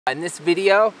In this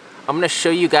video, I'm going to show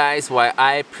you guys why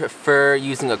I prefer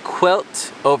using a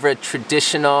quilt over a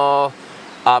traditional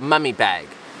mummy bag.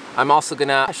 I'm also going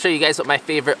to show you guys what my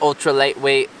favorite ultra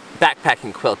lightweight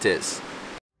backpacking quilt is.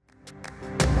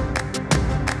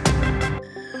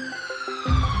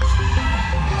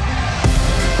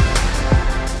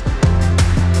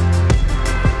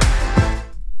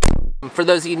 For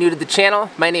those of you new to the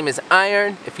channel, my name is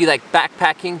Iron. If you like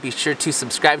backpacking, be sure to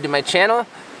subscribe to my channel.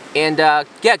 And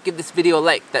yeah, give this video a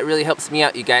like. That really helps me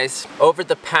out, you guys. Over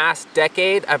the past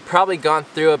decade, I've probably gone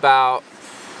through about,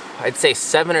 I'd say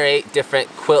 7 or 8 different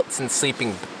quilts and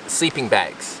sleeping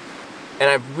bags. And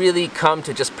I've really come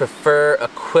to just prefer a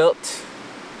quilt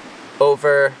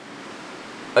over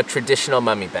a traditional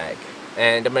mummy bag.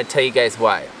 And I'm gonna tell you guys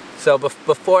why. So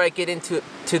before I get into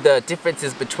the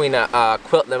differences between a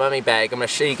quilt and a mummy bag, I'm gonna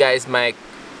show you guys my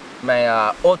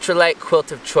ultralight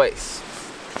quilt of choice.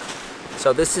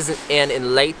 So this is an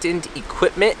Enlightened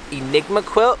Equipment Enigma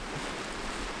quilt.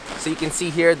 So you can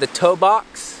see here the toe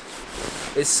box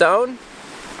is sewn,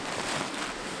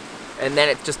 and then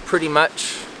it's just pretty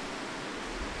much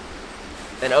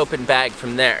an open bag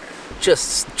from there.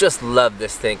 Just love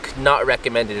this thing. Could not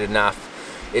recommend it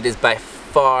enough. It is by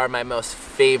far my most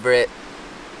favorite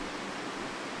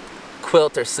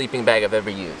quilt or sleeping bag I've ever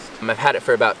used. I've had it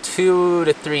for about 2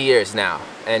 to 3 years now,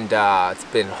 and it's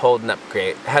been holding up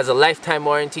great. It has a lifetime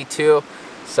warranty too,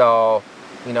 so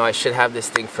you know I should have this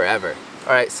thing forever.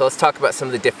 Alright, so let's talk about some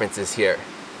of the differences here.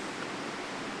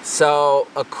 So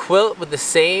a quilt with the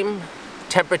same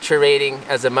temperature rating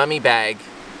as a mummy bag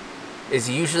is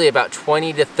usually about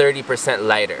 20 to 30%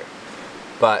 lighter,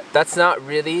 but that's not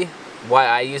really why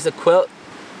I use a quilt.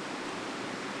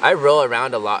 I roll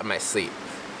around a lot in my sleep,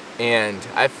 and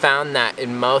I've found that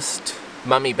in most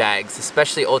mummy bags,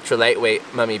 especially ultra lightweight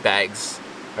mummy bags,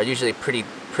 are usually pretty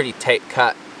tight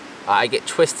cut. I get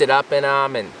twisted up in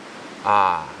them and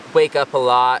wake up a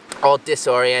lot, all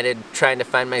disoriented, trying to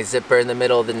find my zipper in the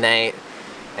middle of the night,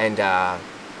 and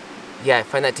yeah, I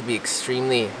find that to be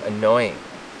extremely annoying.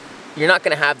 You're not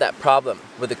going to have that problem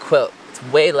with a quilt. It's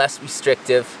way less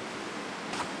restrictive.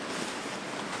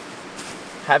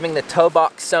 Having the toe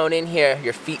box sewn in here,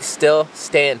 your feet still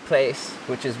stay in place,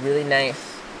 which is really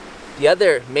nice. The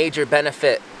other major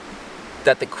benefit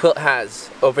that the quilt has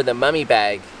over the mummy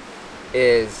bag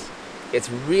is it's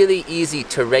really easy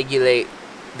to regulate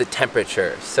the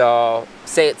temperature. So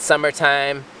say it's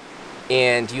summertime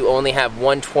and you only have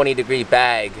one 20-degree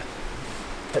bag,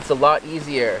 it's a lot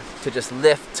easier to just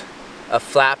lift a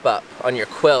flap up on your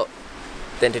quilt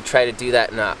than to try to do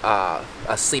that in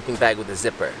a sleeping bag with a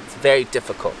zipper. It's very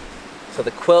difficult. So the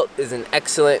quilt is an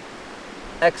excellent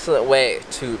way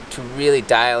to really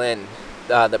dial in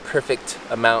the perfect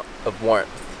amount of warmth.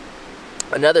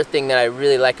 Another thing that I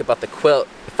really like about the quilt,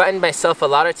 I find myself a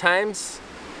lot of times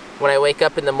when I wake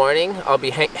up in the morning, I'll be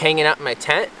hanging out in my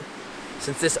tent.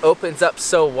 Since this opens up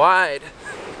so wide,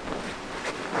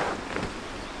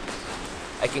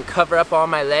 I can cover up all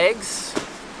my legs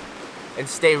and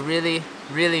stay really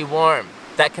warm.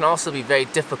 That can also be very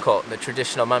difficult in the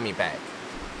traditional mummy bag.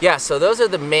 Yeah, so those are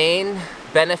the main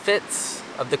benefits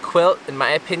of the quilt, in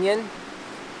my opinion,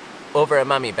 over a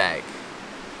mummy bag.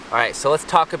 Alright, so let's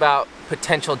talk about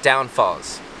potential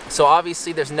downfalls. So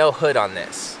obviously there's no hood on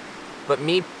this. But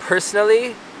me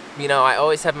personally, you know, I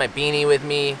always have my beanie with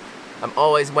me. I'm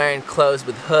always wearing clothes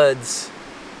with hoods.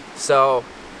 So,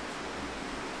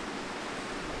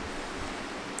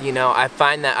 you know, I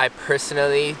find that I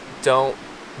personally don't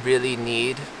really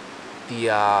need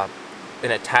an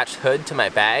attached hood to my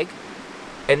bag.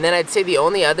 And then I'd say the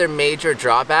only other major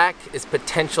drawback is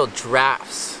potential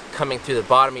drafts coming through the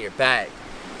bottom of your bag.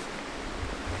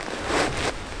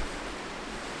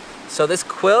 So this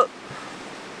quilt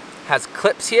has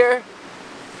clips here,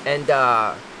 and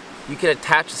you can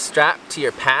attach a strap to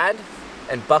your pad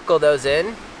and buckle those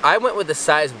in. I went with a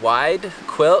size wide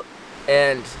quilt,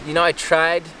 and you know, I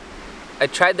tried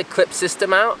the clip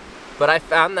system out, but I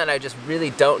found that I just really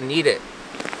don't need it.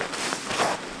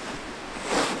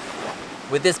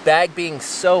 With this bag being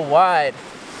so wide,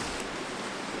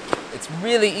 it's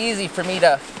really easy for me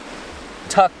to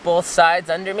tuck both sides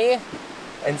under me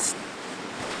and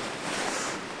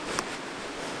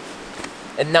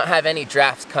not have any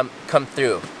drafts come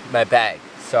through my bag.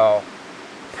 So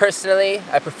personally,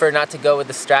 I prefer not to go with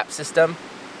the strap system,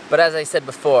 but as I said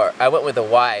before, I went with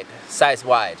a size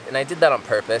wide, and I did that on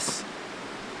purpose.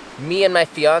 Me and my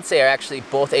fiance are actually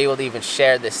both able to even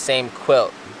share this same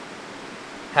quilt,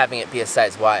 having it be a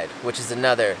size wide, which is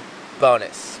another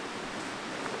bonus.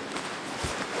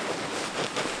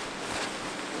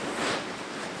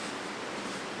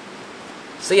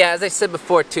 So yeah, as I said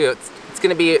before too, it's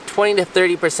gonna be 20 to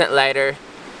 30% lighter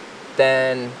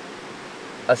than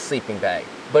a sleeping bag.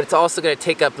 But it's also gonna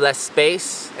take up less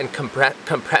space and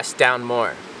compress down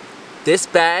more. This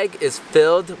bag is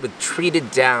filled with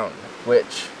treated down,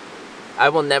 which I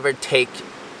will never take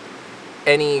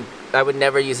I would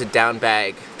never use a down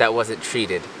bag that wasn't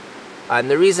treated. And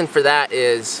the reason for that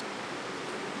is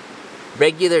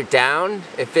regular down,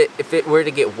 if it were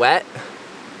to get wet,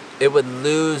 it would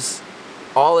lose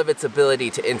all of its ability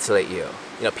to insulate you.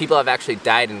 You know, people have actually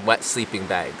died in wet sleeping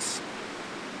bags.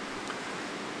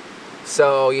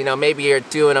 So, you know, maybe you're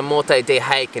doing a multi-day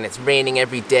hike and it's raining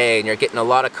every day and you're getting a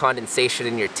lot of condensation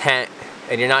in your tent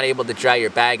and you're not able to dry your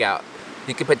bag out.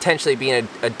 You could potentially be in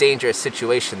a dangerous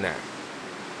situation there.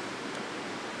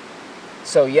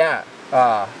 So yeah,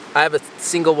 I have a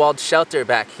single-walled shelter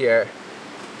back here,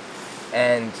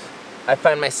 and I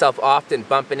find myself often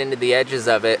bumping into the edges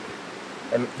of it,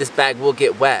 and this bag will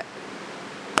get wet.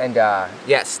 And yeah,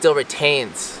 it still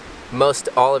retains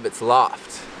all of its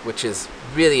loft, which is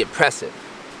really impressive.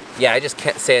 Yeah, I just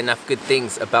can't say enough good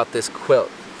things about this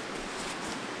quilt.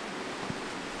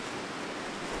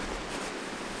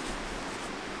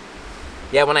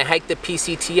 Yeah, when I hiked the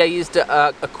PCT, I used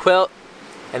a quilt.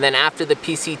 And then after the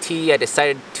PCT, I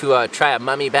decided to try a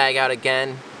mummy bag out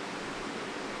again.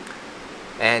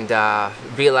 And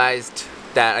realized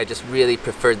that I just really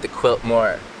preferred the quilt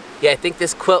more. Yeah, I think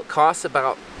this quilt costs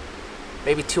about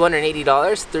maybe $280,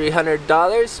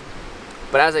 $300.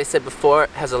 But as I said before, it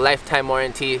has a lifetime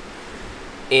warranty.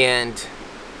 And,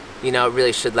 you know, it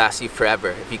really should last you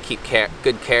forever if you keep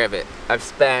good care of it. I've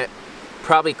spent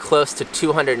probably close to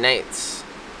 200 nights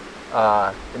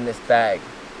in this bag.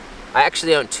 I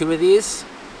actually own two of these.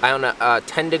 I own a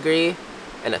 10 degree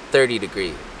and a 30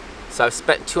 degree. So I've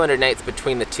spent 200 nights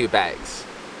between the two bags.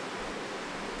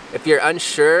 If you're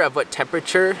unsure of what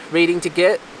temperature rating to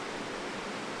get,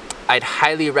 I'd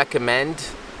highly recommend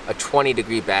a 20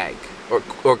 degree bag or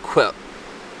quilt.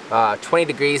 20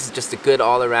 degrees is just a good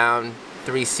all-around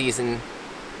 3-season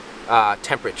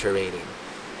temperature rating.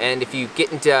 And if you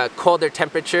get into colder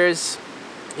temperatures,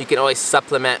 you can always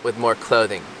supplement with more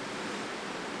clothing.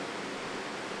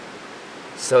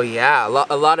 So yeah,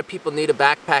 a lot of people new to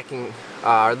backpacking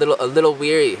are a little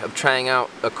weary of trying out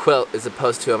a quilt as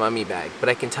opposed to a mummy bag. But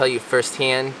I can tell you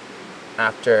firsthand,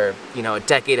 after, you know, a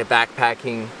decade of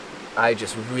backpacking, I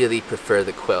just really prefer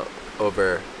the quilt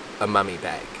over a mummy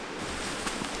bag.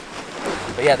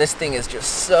 But yeah, this thing is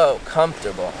just so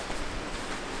comfortable.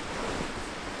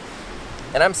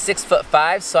 And I'm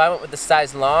 6'5", so I went with the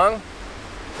size long.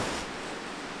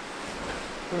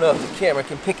 I don't know if the camera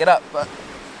can pick it up, but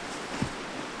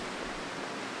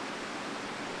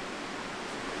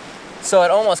so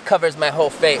it almost covers my whole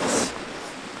face,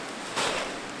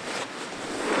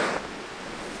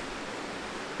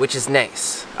 which is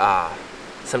nice.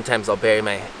 Sometimes I'll bury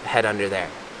my head under there.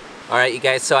 Alright, you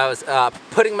guys, so I was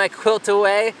putting my quilt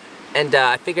away, and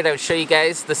I figured I would show you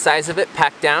guys the size of it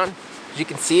packed down. As you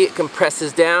can see, it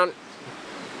compresses down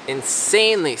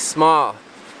insanely small.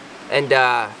 And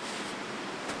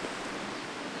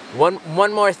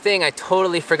one more thing I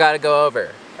totally forgot to go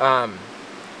over.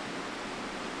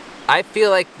 I feel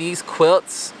like these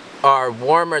quilts are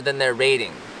warmer than their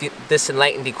rating, this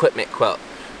Enlightened Equipment quilt.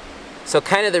 So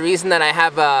kind of the reason that I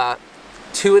have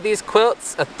two of these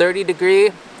quilts, a 30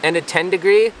 degree and a 10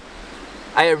 degree,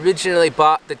 I originally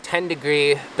bought the 10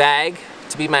 degree bag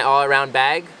to be my all-around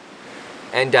bag,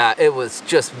 and it was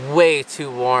just way too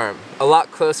warm. A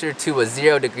lot closer to a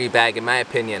 0 degree bag in my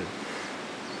opinion.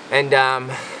 And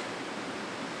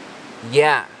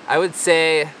yeah, I would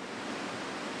say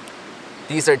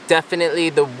these are definitely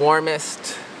the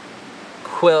warmest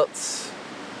quilts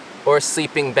or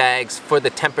sleeping bags for the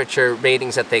temperature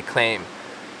ratings that they claim.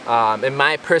 In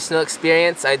my personal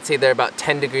experience, I'd say they're about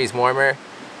 10 degrees warmer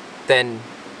than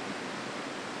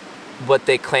what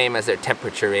they claim as their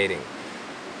temperature rating.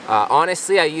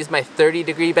 Honestly, I use my 30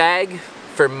 degree bag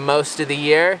for most of the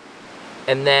year,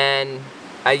 and then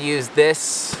I use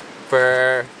this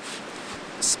for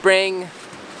spring,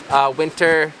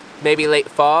 winter, maybe late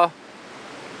fall.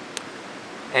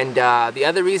 And the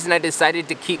other reason I decided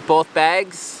to keep both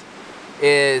bags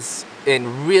is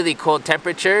in really cold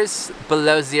temperatures,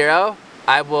 below 0,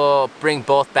 I will bring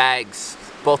both bags,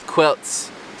 both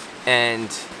quilts, and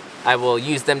I will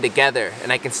use them together,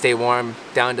 and I can stay warm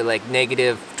down to like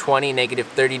 -20,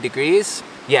 -30 degrees.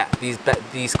 Yeah,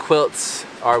 these quilts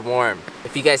are warm.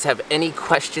 If you guys have any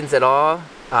questions at all,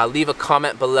 leave a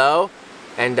comment below,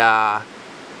 and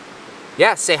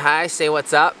yeah, say hi, say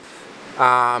what's up.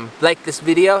 Like this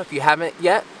video if you haven't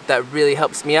yet. That really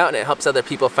helps me out, and it helps other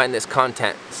people find this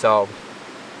content. So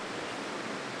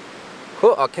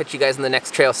Cool, I'll catch you guys in the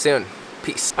next trail soon.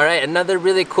 Peace. All right, another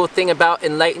really cool thing about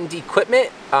Enlightened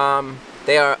Equipment,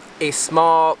 they are a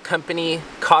small company,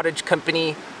 cottage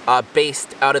company,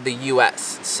 based out of the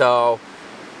US. So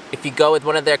if you go with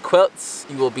one of their quilts,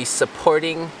 you will be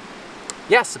supporting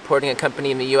a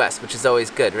company in the US, which is always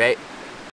good, right?